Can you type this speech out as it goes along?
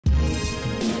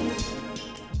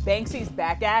Banksy's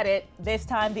back at it. This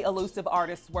time, the elusive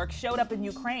artist's work showed up in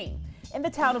Ukraine, in the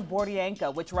town of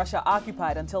Borodyanka, which Russia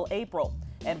occupied until April,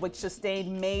 and which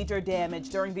sustained major damage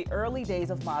during the early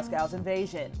days of Moscow's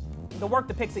invasion. The work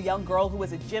depicts a young girl who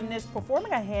is a gymnast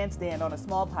performing a handstand on a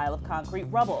small pile of concrete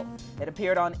rubble. It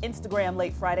appeared on Instagram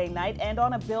late Friday night and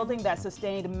on a building that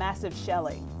sustained massive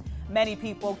shelling. Many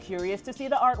people curious to see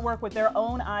the artwork with their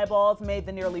own eyeballs made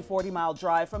the nearly 40-mile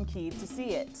drive from Kyiv to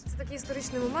see it.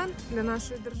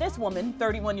 This woman,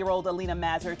 31-year-old Alina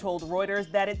Mazur, told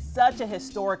Reuters that it's such a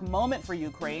historic moment for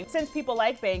Ukraine since people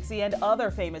like Banksy and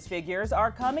other famous figures are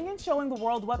coming and showing the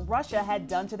world what Russia had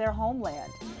done to their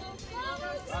homeland.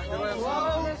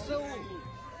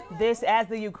 This as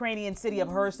the Ukrainian city of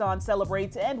Kherson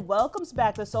celebrates and welcomes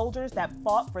back the soldiers that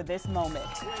fought for this moment.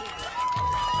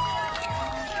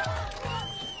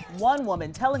 One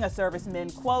woman telling a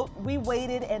serviceman, quote, "We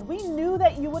waited and we knew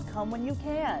that you would come when you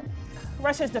can."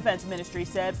 Russia's defense ministry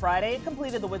said Friday it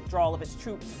completed the withdrawal of its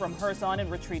troops from Kherson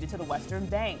and retreated to the western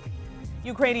bank.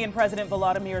 Ukrainian President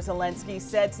Volodymyr Zelensky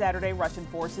said Saturday Russian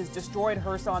forces destroyed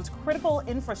Kherson's critical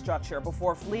infrastructure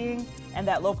before fleeing and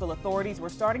that local authorities were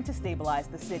starting to stabilize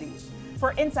the city.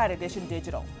 For Inside Edition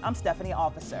Digital, I'm Stephanie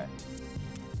Officer.